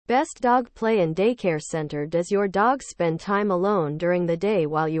Best dog play and daycare center. Does your dog spend time alone during the day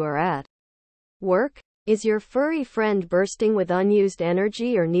while you are at work? Is your furry friend bursting with unused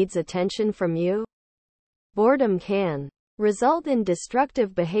energy or needs attention from you? Boredom can result in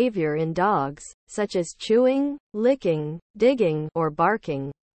destructive behavior in dogs, such as chewing, licking, digging, or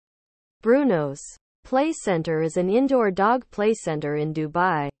barking. Bruno's Play Center is an indoor dog play center in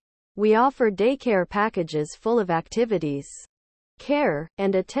Dubai. We offer daycare packages full of activities, care,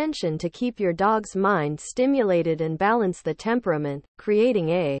 and attention to keep your dog's mind stimulated and balance the temperament, creating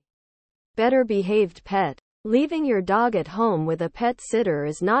a better behaved pet. Leaving your dog at home with a pet sitter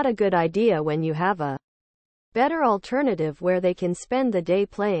is not a good idea when you have a better alternative where they can spend the day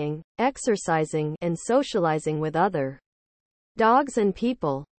playing, exercising, and socializing with other dogs and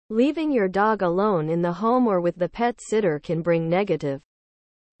people. Leaving your dog alone in the home or with the pet sitter can bring negative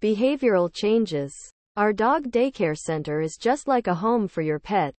behavioral changes. Our dog daycare center is just like a home for your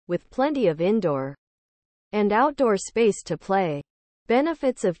pet, with plenty of indoor and outdoor space to play.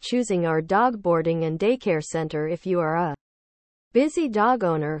 Benefits of choosing our dog boarding and daycare center. If you are a busy dog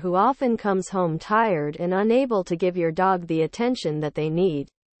owner who often comes home tired and unable to give your dog the attention that they need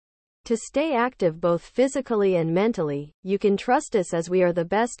to stay active both physically and mentally, you can trust us as we are the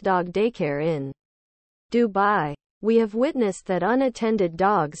best dog daycare in Dubai. We have witnessed that unattended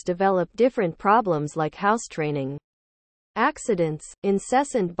dogs develop different problems like house training, accidents,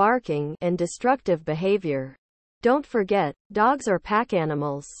 incessant barking, and destructive behavior. Don't forget, dogs are pack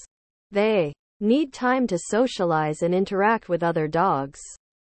animals. They need time to socialize and interact with other dogs.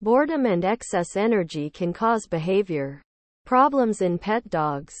 Boredom and excess energy can cause behavior problems in pet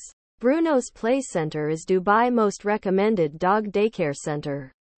dogs. Bruno's Play Center is Dubai's most recommended dog daycare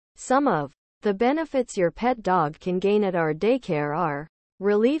center. Some of the benefits your pet dog can gain at our daycare are: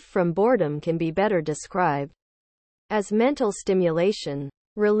 relief from boredom can be better described as mental stimulation,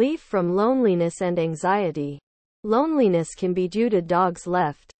 relief from loneliness and anxiety. Loneliness can be due to dogs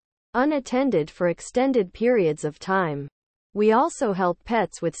left unattended for extended periods of time. We also help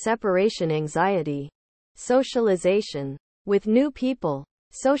pets with separation anxiety, socialization with new people,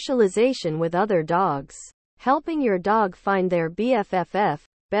 socialization with other dogs, helping your dog find their BFFF,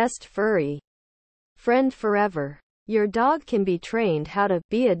 best furry friend forever. Your dog can be trained how to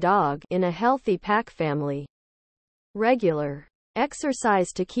be a dog in a healthy pack family. Regular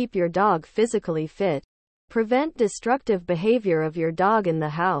exercise to keep your dog physically fit. Prevent destructive behavior of your dog in the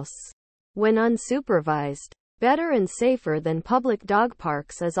house when unsupervised. Better and safer than public dog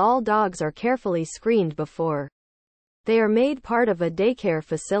parks as all dogs are carefully screened before they are made part of a daycare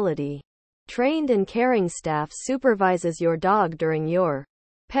facility. Trained and caring staff supervises your dog during your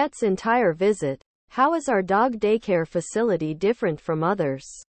pet's entire visit. How is our dog daycare facility different from others?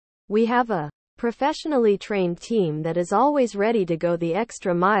 We have a professionally trained team that is always ready to go the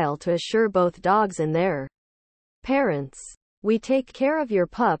extra mile to assure both dogs and their parents. We take care of your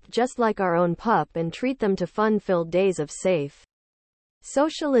pup just like our own pup and treat them to fun-filled days of safe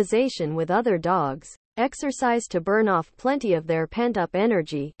socialization with other dogs, exercise to burn off plenty of their pent-up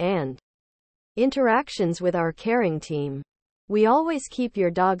energy, and interactions with our caring team. We always keep your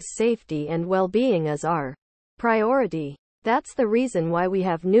dog's safety and well-being as our priority. That's the reason why we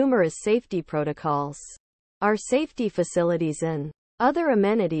have numerous safety protocols. Our safety facilities and other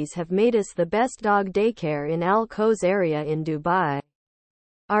amenities have made us the best dog daycare in Al Quoz area in Dubai.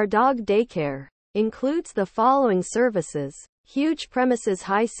 Our dog daycare includes the following services: huge premises,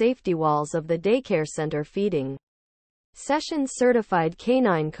 high safety walls of the daycare center, feeding sessions, certified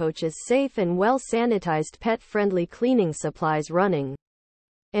canine coaches, safe and well sanitized pet-friendly cleaning supplies, running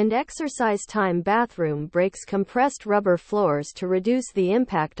and exercise time, bathroom breaks, compressed rubber floors to reduce the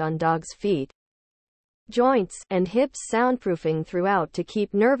impact on dogs' feet, joints, and hips, soundproofing throughout to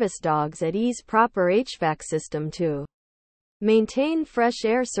keep nervous dogs at ease, proper HVAC system to maintain fresh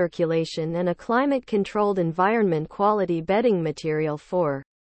air circulation and a climate-controlled environment, quality bedding material for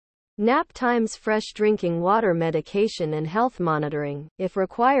nap times, fresh drinking water, medication and health monitoring, if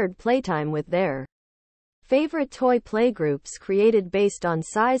required, playtime with their favorite toy playgroups created based on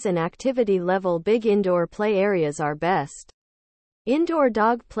size and activity level. Big indoor play areas. Our best indoor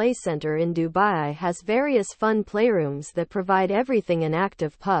dog play center in Dubai has various fun playrooms that provide everything an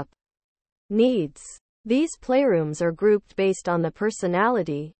active pup needs. These playrooms are grouped based on the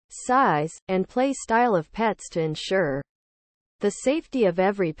personality, size, and play style of pets to ensure the safety of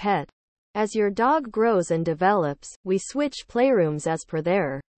every pet. As your dog grows and develops, we switch playrooms as per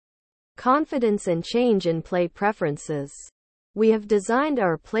their confidence and change in play preferences. We have designed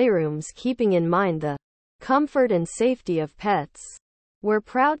our playrooms keeping in mind the comfort and safety of pets. We're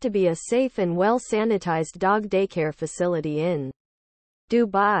proud to be a safe and well sanitized dog daycare facility in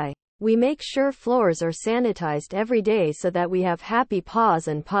Dubai. We make sure floors are sanitized every day so that we have happy paws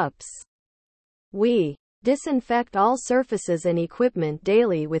and pups. We disinfect all surfaces and equipment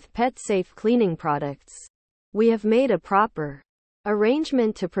daily with pet-safe cleaning products. We have made a proper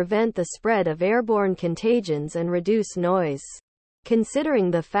arrangement to prevent the spread of airborne contagions and reduce noise. Considering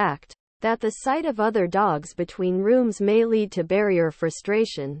the fact that the sight of other dogs between rooms may lead to barrier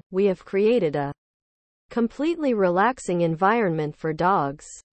frustration, we have created a completely relaxing environment for dogs.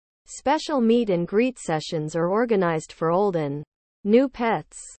 Special meet and greet sessions are organized for old and new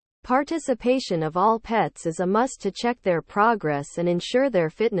pets. Participation of all pets is a must to check their progress and ensure their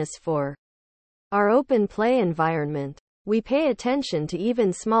fitness for our open play environment. We pay attention to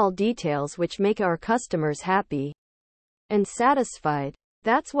even small details which make our customers happy and satisfied.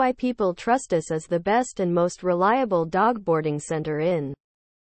 That's why people trust us as the best and most reliable dog boarding center in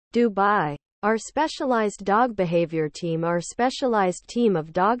Dubai. Our specialized dog behavior team, our specialized team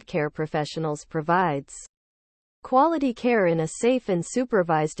of dog care professionals, provides quality care in a safe and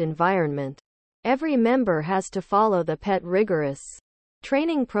supervised environment. Every member has to follow the pet rigorous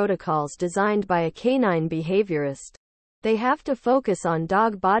training protocols designed by a canine behaviorist. They have to focus on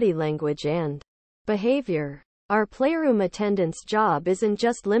dog body language and behavior. Our playroom attendants' job isn't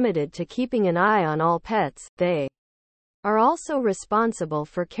just limited to keeping an eye on all pets, they are also responsible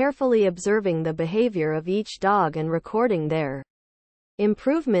for carefully observing the behavior of each dog and recording their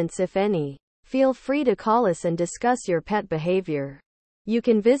improvements if any. Feel free to call us and discuss your pet behavior. You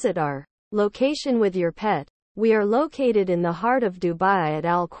can visit our location with your pet. We are located in the heart of Dubai at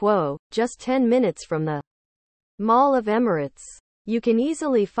Al Quoh, just 10 minutes from the Mall of Emirates. You can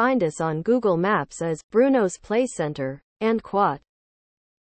easily find us on Google Maps as Bruno's Play Center and Quat.